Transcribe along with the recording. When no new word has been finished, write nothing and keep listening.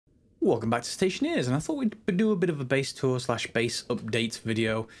Welcome back to Stationeers, and I thought we'd do a bit of a base tour slash base update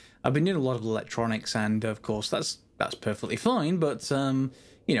video. I've been doing a lot of electronics, and of course that's perfectly fine, but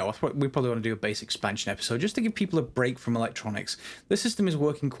you know, we probably want to do a base expansion episode just to give people a break from electronics. The system is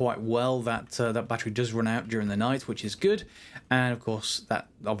working quite well. That battery does run out during the night, which is good, and of course that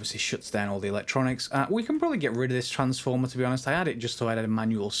obviously shuts down all the electronics. We can probably get rid of this transformer, to be honest. I had it just so I had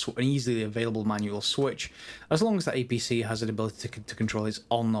an easily available manual switch. As long as that APC has an ability to control its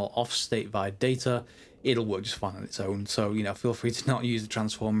on or off state via data, it'll work just fine on its own. So, you know, feel free to not use the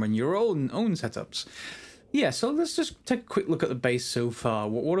transformer in your own setups. Yeah, so let's just take a quick look at the base so far.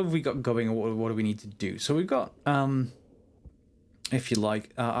 What have we got going, and what do we need to do? So we've got, if you like,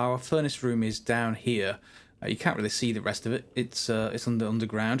 our furnace room is down here. You can't really see the rest of it. It's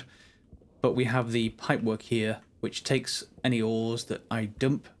underground. But we have the pipework here, which takes any ores that I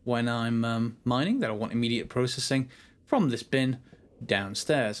dump when I'm mining, that I want immediate processing, from this bin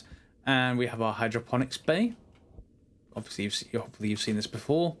downstairs. And we have our hydroponics bay. Obviously, hopefully you've seen this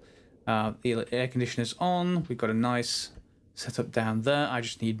before. The air conditioner's on. We've got a nice setup down there. I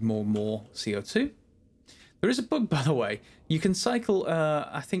just need more CO2. There is a bug, by the way. You can cycle,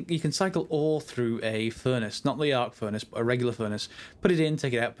 I think you can cycle ore through a furnace, not the arc furnace, but a regular furnace. Put it in,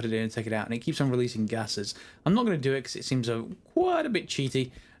 take it out, put it in, take it out, and it keeps on releasing gases. I'm not going to do it because it seems quite a bit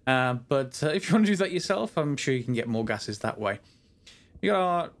cheaty, but if you want to do that yourself, I'm sure you can get more gases that way. We got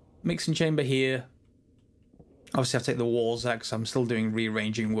our mixing chamber here. Obviously, I have to take the walls out because I'm still doing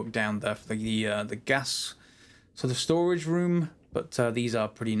rearranging work down there for the gas sort of storage room. But these are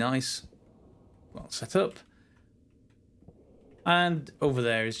pretty nice, well set up. And over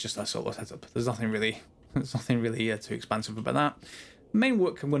there is just our solar setup. There's nothing really too expansive about that. The main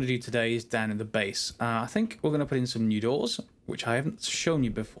work I'm going to do today is down in the base. I think we're going to put in some new doors, which I haven't shown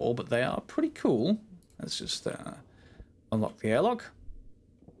you before, but they are pretty cool. Let's just unlock the airlock.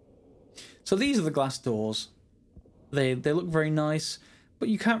 So these are the glass doors. They look very nice, but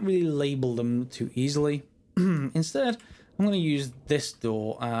you can't really label them too easily. Instead, I'm going to use this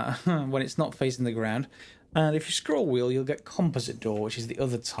door when it's not facing the ground. And if you scroll wheel, you'll get composite door, which is the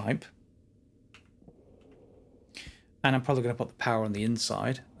other type. And I'm probably going to put the power on the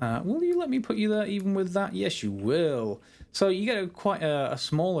inside. Will you let me put you there even with that? Yes, you will. So you get quite a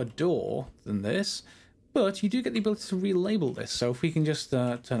smaller door than this, but you do get the ability to relabel this. So if we can just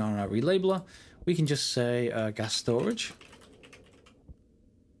turn on our relabeler, we can just say gas storage.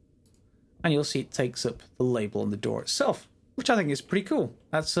 And you'll see it takes up the label on the door itself, which I think is pretty cool.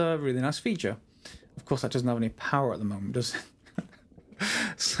 That's a really nice feature. Of course, that doesn't have any power at the moment, does it?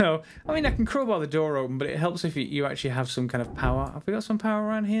 So, I mean, I can crowbar the door open, but it helps if you actually have some kind of power. Have we got some power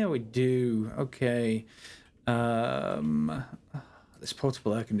around here? We do. Okay. This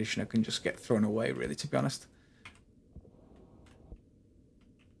portable air conditioner can just get thrown away, really, to be honest.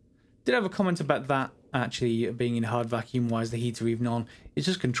 Did have a comment about that actually being in hard vacuum. Why is the heater even on? It's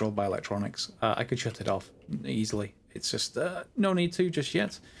just controlled by electronics. I could shut it off easily. It's just no need to just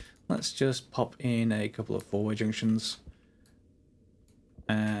yet. Let's just pop in a couple of four-way junctions.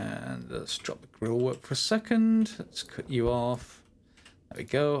 And let's drop the grill work for a second. Let's cut you off. There we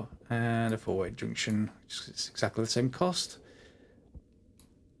go. And a four-way junction. It's exactly the same cost.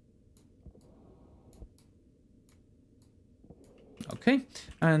 Okay,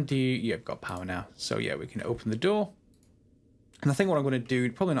 and you've got power now. So yeah, we can open the door. And I think what I'm going to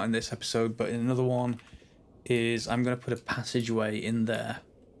do, probably not in this episode, but in another one, is I'm going to put a passageway in there.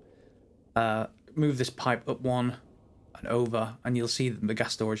 Move this pipe up one and over, and you'll see the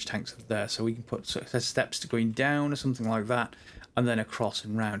gas storage tanks are there. So we can put steps to going down or something like that, and then across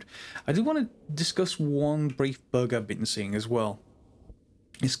and round. I do want to discuss one brief bug I've been seeing as well.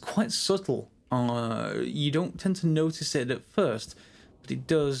 It's quite subtle. You don't tend to notice it at first, but it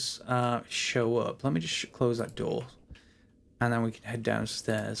does show up. Let me just close that door, and then we can head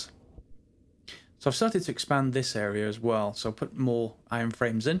downstairs. So I've started to expand this area as well. So I'll put more iron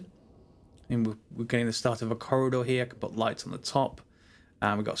frames in. And we're getting the start of a corridor here. I can put lights on the top.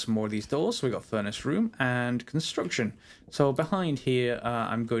 And we've got some more of these doors. So we've got furnace room and construction. So behind here,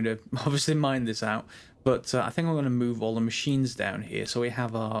 I'm going to obviously mine this out. But I think I'm going to move all the machines down here. So we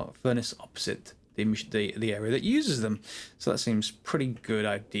have our furnace opposite the area that uses them. So that seems pretty good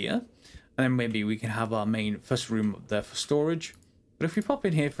idea. And then maybe we can have our main first room up there for storage. But if we pop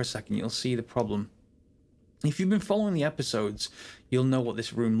in here for a second, you'll see the problem. If you've been following the episodes, you'll know what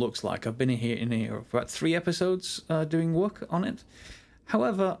this room looks like. I've been in here for about 3 episodes doing work on it.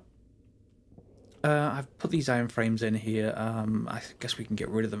 However, I've put these iron frames in here. I guess we can get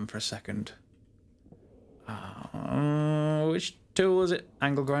rid of them for a second. Which tool is it?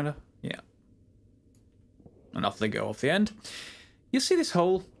 Angle grinder? Yeah. And off they go off the end. You'll see this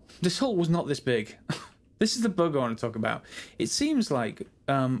hole. This hole was not this big. This is the bug I want to talk about. It seems like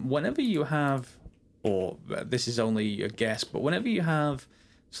whenever you have, or this is only a guess, but whenever you have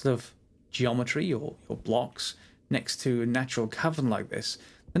sort of geometry or blocks next to a natural cavern like this,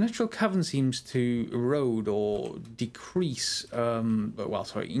 the natural cavern seems to erode or decrease,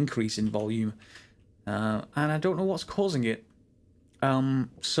 increase in volume. And I don't know what's causing it.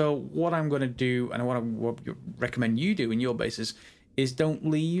 So what I'm going to do, and what I recommend you do in your bases, is don't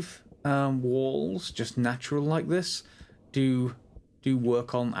leave walls just natural like this. Do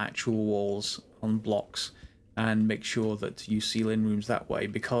work on actual walls, on blocks, and make sure that you seal in rooms that way.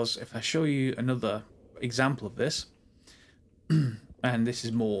 Because if I show you another example of this, and this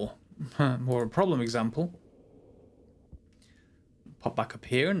is more a problem example, pop back up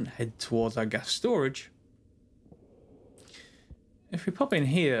here and head towards our gas storage. If we pop in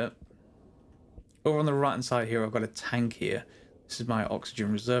here, over on the right hand side here, I've got a tank here. This is my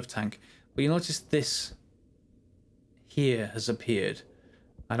oxygen reserve tank. But you notice this here has appeared.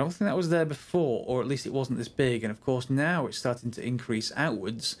 I don't think that was there before, or at least it wasn't this big. And of course now it's starting to increase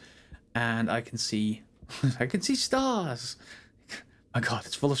outwards, and I can see stars. My God,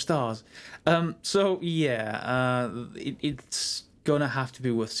 it's full of stars. So yeah, it's gonna have to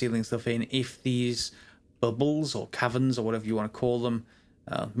be worth sealing stuff in if these bubbles or caverns or whatever you want to call them,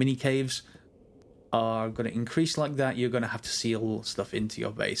 mini caves, are going to increase like that. You're going to have to seal stuff into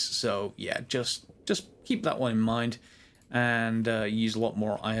your base. So yeah, just keep that one in mind, and use a lot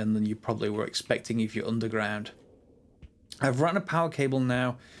more iron than you probably were expecting if you're underground. I've run a power cable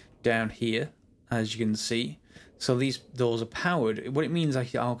now down here, as you can see. So these doors are powered. What it means, I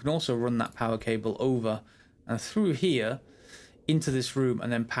can also run that power cable over and through here into this room,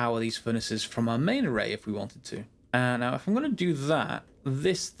 and then power these furnaces from our main array if we wanted to. Now, if I'm going to do that,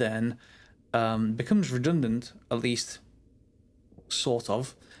 this then becomes redundant, at least sort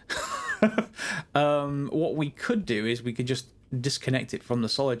of. What we could do is we could just disconnect it from the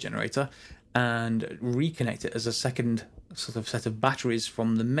solar generator and reconnect it as a second sort of set of batteries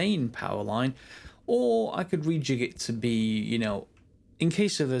from the main power line. Or I could rejig it to be, you know, in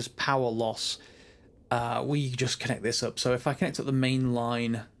case of there's power loss, we just connect this up. So if I connect up the main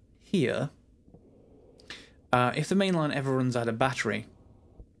line here, if the main line ever runs out of battery,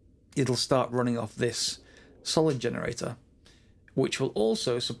 it'll start running off this solid generator, which will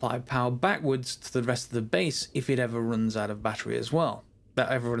also supply power backwards to the rest of the base if it ever runs out of battery as well. That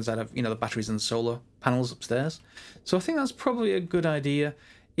ever runs out of, you know, the batteries and solar panels upstairs. So I think that's probably a good idea.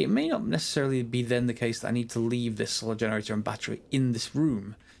 It may not necessarily be then the case that I need to leave this solar generator and battery in this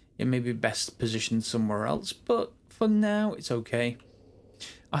room. It may be best positioned somewhere else, but for now it's okay.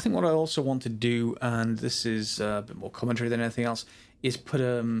 I think what I also want to do, and this is a bit more commentary than anything else, is put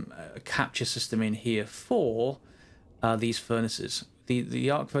a capture system in here for these furnaces. The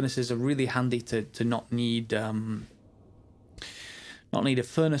arc furnaces are really handy to not need a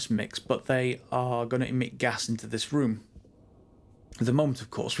furnace mix, but they are going to emit gas into this room. At the moment, of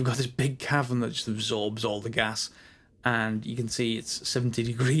course, we've got this big cavern that just absorbs all the gas, and you can see it's 70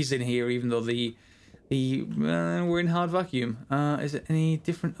 degrees in here, even though we're in hard vacuum. Is it any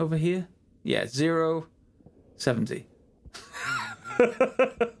different over here? Yeah, 0, 70.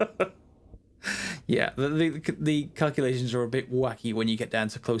 Yeah, the calculations are a bit wacky when you get down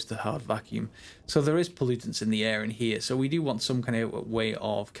to close to hard vacuum. So there is pollutants in the air in here, so we do want some kind of way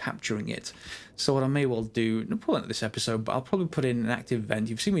of capturing it. So what I may well do, not probably not this episode, but I'll probably put in an active vent.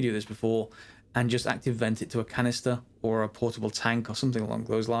 You've seen me do this before, and just active vent it to a canister or a portable tank or something along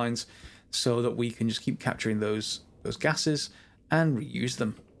those lines, so that we can just keep capturing those gases and reuse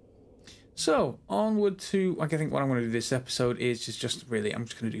them. So, onward to, I think what I'm going to do this episode is just really, I'm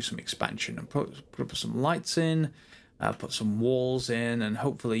just going to do some expansion and put some lights in, put some walls in, and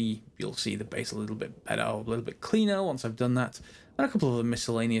hopefully you'll see the base a little bit better, a little bit cleaner once I've done that, and a couple of other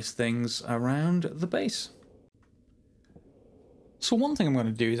miscellaneous things around the base. So one thing I'm going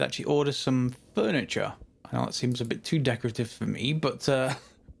to do is actually order some furniture. I know it seems a bit too decorative for me, but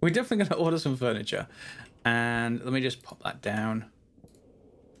we're definitely going to order some furniture. And let me just pop that down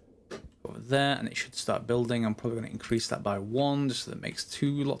over there, and it should start building. I'm probably going to increase that by 1 just so that makes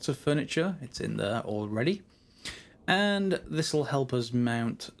 2 lots of furniture. It's in there already. And this will help us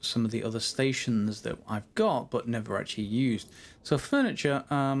mount some of the other stations that I've got but never actually used. So furniture,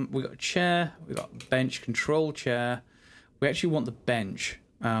 we've got a chair, we've got a bench, control chair. We actually want the bench.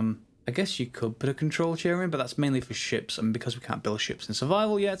 I guess you could put a control chair in, but that's mainly for ships, and because we can't build ships in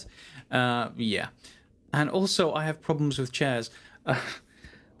survival yet, yeah. And also, I have problems with chairs.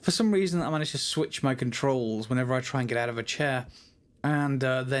 For some reason, I managed to switch my controls whenever I try and get out of a chair. And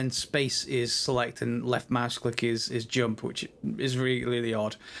then space is select and left mouse click is jump, which is really, really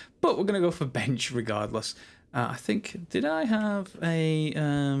odd. But we're going to go for bench regardless. I think, did I have a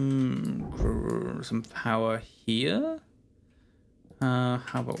some power here? How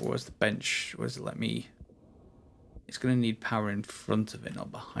about, where's the bench? Where's it let me? It's going to need power in front of it,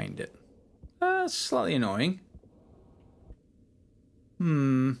 not behind it. Slightly annoying.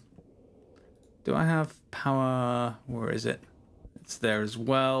 Do I have power? Where is it? It's there as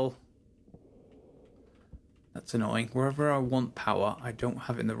well. That's annoying. Wherever I want power, I don't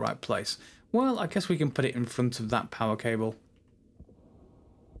have it in the right place. Well, I guess we can put it in front of that power cable.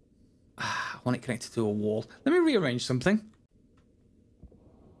 I want it connected to a wall. Let me rearrange something.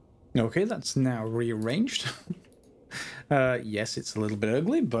 Okay, that's now rearranged. Yes, it's a little bit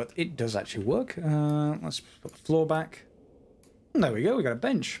ugly, but it does actually work. Let's put the floor back. There we go, we got a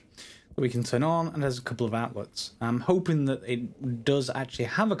bench that we can turn on, and there's a couple of outlets. I'm hoping that it does actually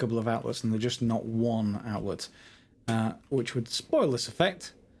have a couple of outlets and they're just not one outlet, which would spoil this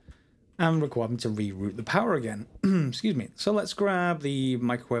effect and require me to reroute the power again. Excuse me. So let's grab the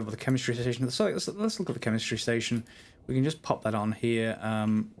microwave or the chemistry station. So let's look at the chemistry station. We can just pop that on here,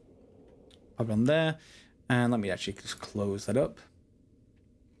 pop it on there, and let me actually just close that up.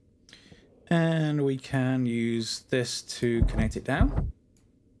 And we can use this to connect it down.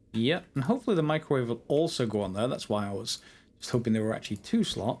 Yep, and hopefully the microwave will also go on there. That's why I was just hoping there were actually 2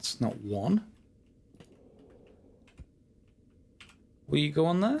 slots, not 1. Will you go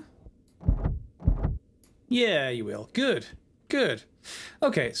on there? Yeah, you will. Good, good.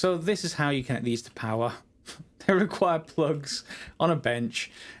 Okay, so this is how you connect these to power. They require plugs on a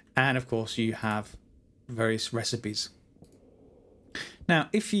bench, and of course you have various recipes. Now,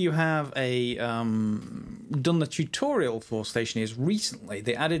 if you have done the tutorial for Stationeers recently,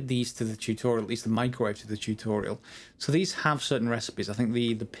 they added these to the tutorial, at least the microwave to the tutorial. So these have certain recipes. I think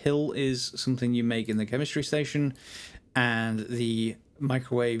the pill is something you make in the chemistry station, and the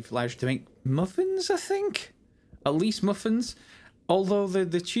microwave allows you to make muffins, I think? At least muffins. Although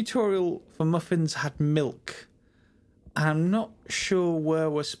the tutorial for muffins had milk. I'm not sure where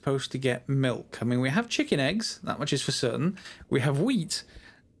we're supposed to get milk. I mean, we have chicken eggs, that much is for certain. We have wheat,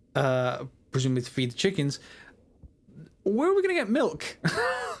 presumably to feed the chickens. Where are we going to get milk?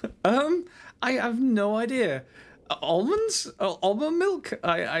 I have no idea. Almonds? Almond milk?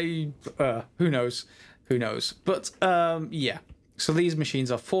 Who knows? Who knows? But, yeah. So these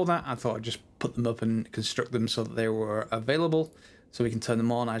machines are for that. I thought I'd just put them up and construct them so that they were available. So we can turn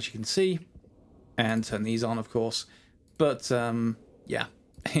them on, as you can see. And turn these on, of course. But, yeah,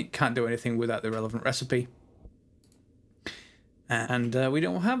 it can't do anything without the relevant recipe. And we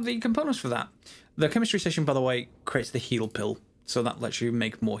don't have the components for that. The chemistry station, by the way, creates the heal pill. So that lets you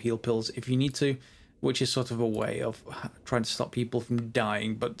make more heal pills if you need to, which is sort of a way of trying to stop people from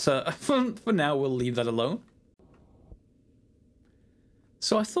dying. But for now, we'll leave that alone.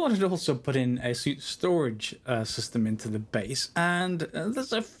 So I thought I'd also put in a suit storage system into the base, and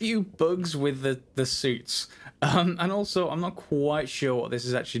there's a few bugs with the suits. And also, I'm not quite sure what this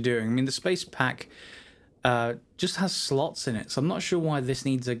is actually doing. I mean, the space pack just has slots in it, so I'm not sure why this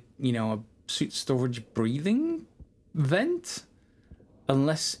needs a suit storage breathing vent,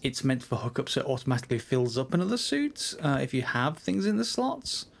 unless it's meant for hookups so it automatically fills up another suit if you have things in the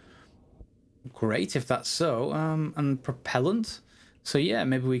slots. Great if that's so. And propellant. So yeah,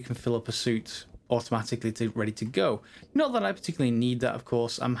 maybe we can fill up a suit automatically ready to go. Not that I particularly need that, of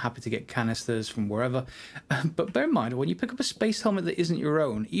course. I'm happy to get canisters from wherever. But bear in mind, when you pick up a space helmet that isn't your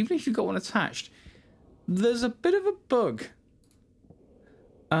own, even if you've got one attached, there's a bit of a bug.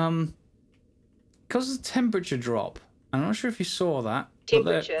 Because of the temperature drop. I'm not sure if you saw that.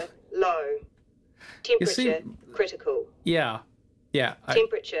 Temperature low. Temperature critical. Yeah. Yeah.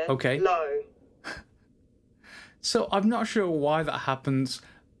 Temperature low. So I'm not sure why that happens,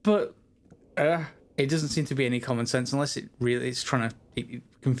 but it doesn't seem to be any common sense unless it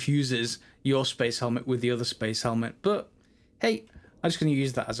confuses your space helmet with the other space helmet. But hey, I'm just going to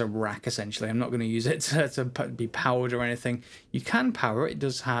use that as a rack essentially. I'm not going to use it to be powered or anything. You can power it. It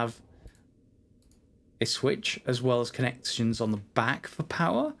does have a switch as well as connections on the back for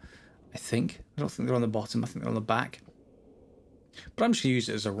power, I think. I don't think they're on the bottom. I think they're on the back. But I'm just going to use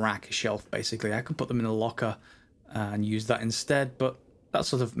it as a rack, a shelf basically. I could put them in a locker and use that instead, but that's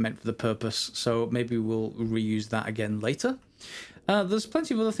sort of meant for the purpose, so maybe we'll reuse that again later. There's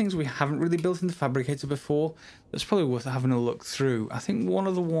plenty of other things we haven't really built in the fabricator before that's probably worth having a look through. I think one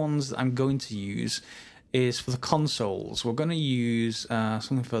of the ones that I'm going to use is for the consoles. We're going to use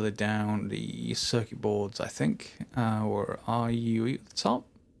something further down, the circuit boards, I think. Or are you at the top?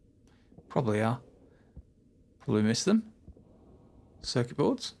 Probably are. Probably missed them. circuit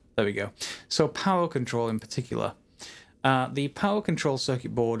boards. There we go. So power control in particular. The power control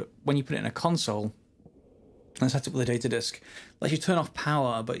circuit board, when you put it in a console and set it with a data disk, lets you turn off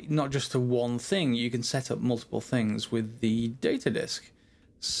power, but not just to one thing. You can set up multiple things with the data disk.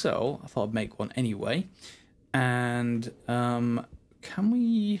 So I thought I'd make one anyway. And can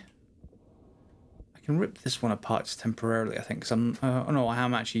we... I can rip this one apart just temporarily, I think, because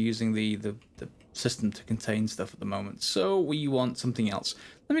I'm actually using the system to contain stuff at the moment. So we want something else.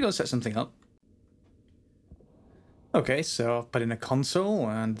 Let me go set something up. Okay, so I've put in a console,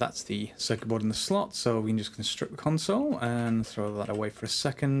 and that's the circuit board in the slot, so we can just construct the console and throw that away for a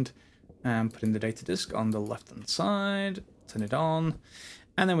second, and put in the data disk on the left-hand side, turn it on,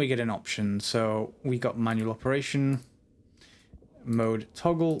 and then we get an option. So we got manual operation, mode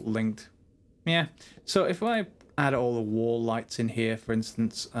toggle, linked. Yeah, so if I add all the wall lights in here, for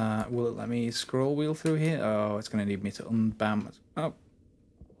instance, will it let me scroll wheel through here? Oh, it's going to need me to unbam. Oh,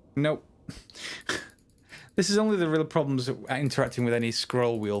 nope. This is only the real problems of interacting with any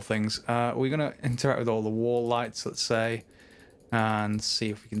scroll wheel things. We're going to interact with all the wall lights, let's say, and see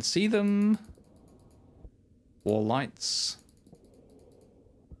if we can see them. Wall lights.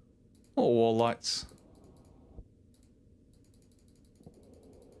 More wall lights.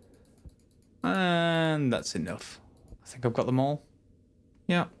 And that's enough. I think I've got them all.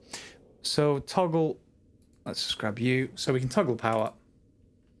 Yeah. So toggle. Let's just grab you. So we can toggle power.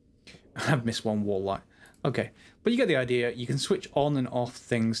 I've missed one wall light. Okay, but you get the idea. You can switch on and off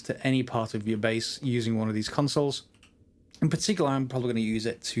things to any part of your base using one of these consoles. In particular, I'm probably going to use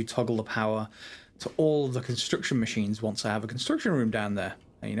it to toggle the power to all of the construction machines once I have a construction room down there.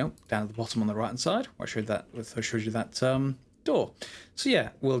 You know, down at the bottom on the right-hand side. I showed you that door. So yeah,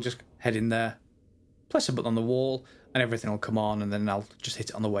 we'll just head in there, press a button on the wall, and everything will come on, and then I'll just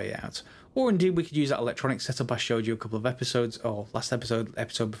hit it on the way out. Or indeed, we could use that electronic setup I showed you a couple of episodes, or last episode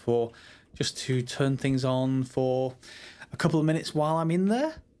before, just to turn things on for a couple of minutes while I'm in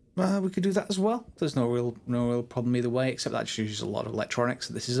there. We could do that as well. There's no real problem either way, except that just uses a lot of electronics.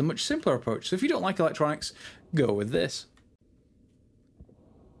 This is a much simpler approach. So if you don't like electronics, go with this.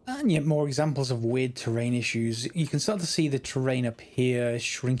 And yet more examples of weird terrain issues. You can start to see the terrain up here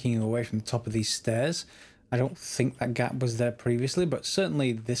shrinking away from the top of these stairs. I don't think that gap was there previously, but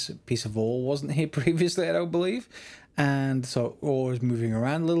certainly this piece of ore wasn't here previously, I don't believe. And so ore is moving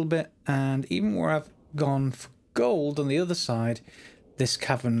around a little bit, and even where I've gone for gold on the other side, this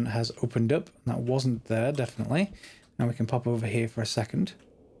cavern has opened up, and that wasn't there, definitely. Now we can pop over here for a second.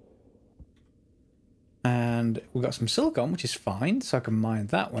 And we've got some silicon, which is fine, so I can mine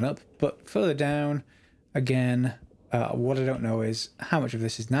that one up. But further down, again, what I don't know is how much of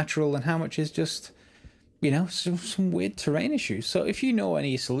this is natural and how much is just, you know, some weird terrain issues. So if you know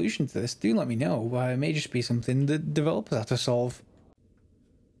any solution to this, do let me know. It may just be something that developers have to solve.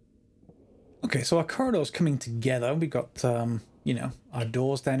 Okay, so our corridor's coming together. We've got, you know, our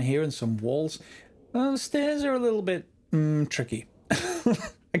doors down here and some walls. The stairs are a little bit tricky.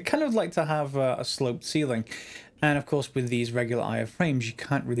 I kind of like to have a sloped ceiling, and of course with these regular IO frames you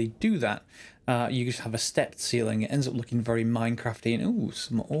can't really do that. You just have a stepped ceiling. It ends up looking very Minecrafty, and ooh,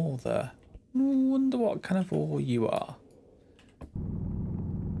 some ore there. I wonder what kind of ore you are.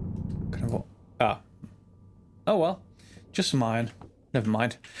 Kind of ore? Ah. Oh well, just some iron. Never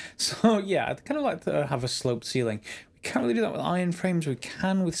mind. So yeah, I'd kind of like to have a sloped ceiling. We can't really do that with iron frames. We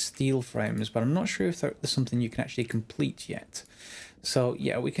can with steel frames, but I'm not sure if there's something you can actually complete yet. So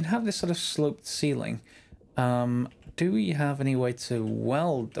yeah, we can have this sort of sloped ceiling. Do we have any way to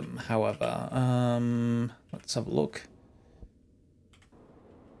weld them, however? Let's have a look.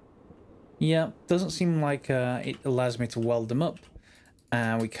 Yeah, doesn't seem like it allows me to weld them up.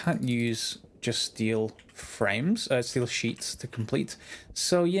 We can't use just steel frames, steel sheets to complete.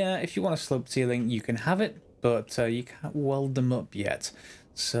 So yeah, if you want a sloped ceiling, you can have it, but you can't weld them up yet.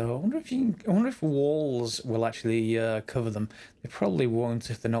 So I wonder if walls will actually cover them. They probably won't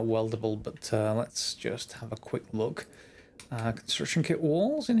if they're not weldable, but let's just have a quick look. Construction kit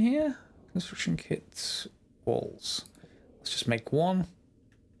walls in here. Construction kit walls. Let's just make one.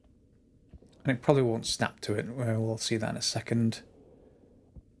 And it probably won't snap to it. We'll see that in a second.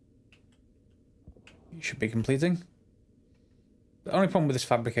 You should be completing. The only problem with this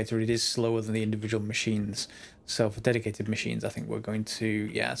fabricator, it is slower than the individual machines. So for dedicated machines, I think we're going to,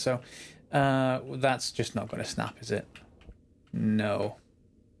 yeah, so that's just not going to snap, is it? No.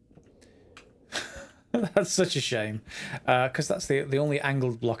 That's such a shame, because that's the only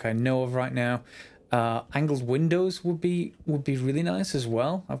angled block I know of right now. Angled windows would be really nice as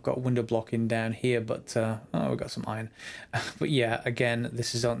well. I've got window blocking down here, but oh, we've got some iron. But yeah, again,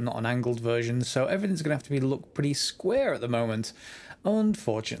 this is not an angled version, so everything's gonna have to look pretty square at the moment,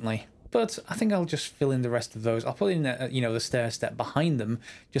 unfortunately. But I think I'll just fill in the rest of those. I'll put in the stair step behind them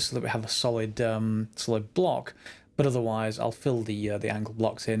just so that we have a solid solid block. But otherwise, I'll fill the angle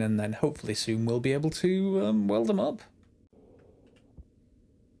blocks in, and then hopefully soon we'll be able to weld them up.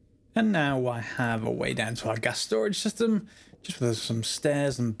 And now I have a way down to our gas storage system, just with some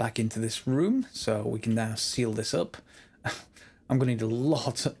stairs and back into this room, so we can now seal this up. I'm going to need a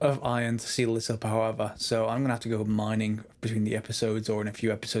lot of iron to seal this up, however, so I'm going to have to go mining between the episodes or in a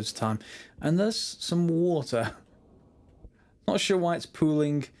few episodes' time. And there's some water. Not sure why it's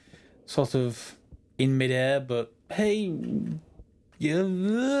pooling sort of in midair, but hey, yeah,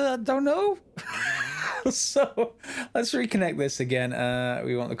 I don't know. So let's reconnect this again.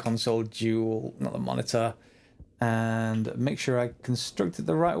 We want the console dual, not the monitor, and make sure I construct it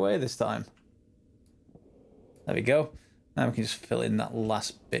the right way this time. There we go. Now we can just fill in that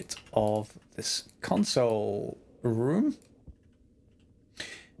last bit of this console room.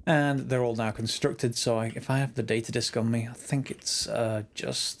 And they're all now constructed, so if I have the data disk on me, I think it's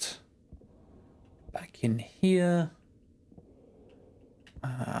just back in here.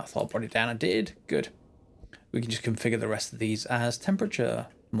 I thought I brought it down, I did. Good. We can just configure the rest of these as temperature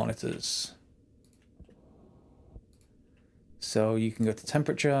monitors. So you can go to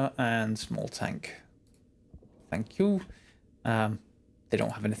temperature and small tank. Thank you. They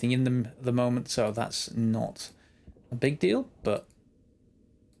don't have anything in them at the moment, so that's not a big deal, but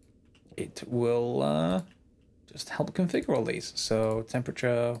it will just help configure all these. So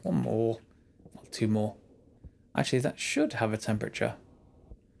temperature, one more, or two more. Actually, that should have a temperature.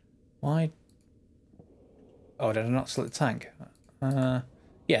 Why? Oh, did I not select the tank? Yeah,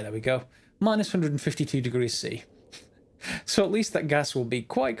 there we go. Minus 152 degrees C. So at least that gas will be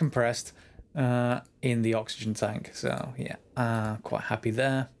quite compressed in the oxygen tank. So yeah, quite happy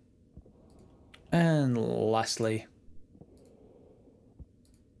there. And lastly,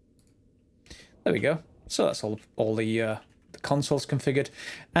 there we go. So that's all the consoles configured,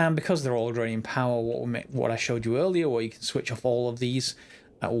 and because they're all draining power, what I showed you earlier, where you can switch off all of these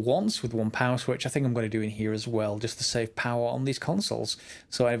at once with one power switch, I think I'm going to do in here as well, just to save power on these consoles.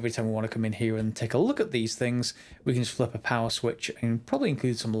 So every time we want to come in here and take a look at these things, we can just flip a power switch and probably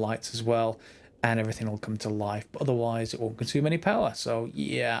include some lights as well, and everything will come to life, but otherwise it won't consume any power. So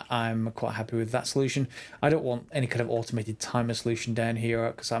yeah, I'm quite happy with that solution. I don't want any kind of automated timer solution down here,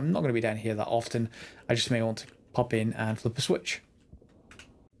 because I'm not going to be down here that often. I just may want to pop in and flip a switch.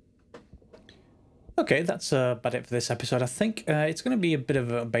 Okay, that's about it for this episode. I think it's going to be a bit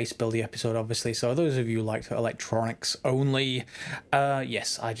of a base buildy episode, obviously. So those of you who like electronics only,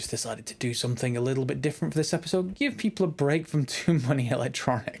 yes, I just decided to do something a little bit different for this episode. Give people a break from too many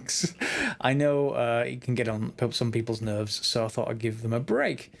electronics. I know it can get on some people's nerves, so I thought I'd give them a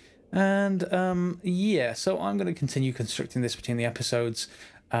break. And yeah, so I'm going to continue constructing this between the episodes.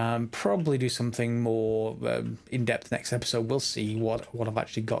 Probably do something more in-depth next episode. We'll see what I've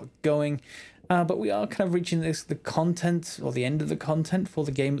actually got going. But we are kind of reaching the content, or the end of the content for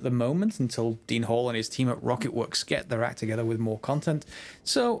the game at the moment, until Dean Hall and his team at Rocketworks get their act together with more content.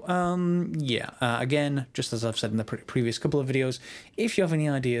 So, yeah, again, just as I've said in the previous couple of videos, if you have any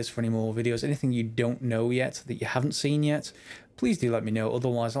ideas for any more videos, anything you don't know yet, that you haven't seen yet, please do let me know.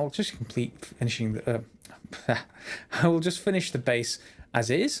 Otherwise, I'll just I will just finish the base as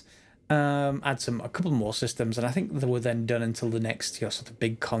is. Add a couple more systems, and I think they were then done until the next sort of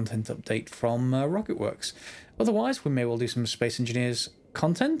big content update from Rocketworks. Otherwise, we may well do some Space Engineers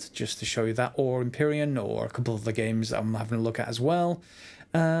content just to show you that, or Empyrean, or a couple of the games that I'm having a look at as well.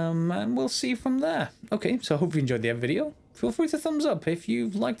 And we'll see from there. Okay, so I hope you enjoyed the video. Feel free to thumbs up if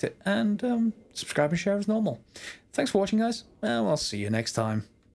you've liked it, and subscribe and share as normal. Thanks for watching, guys, and I'll see you next time.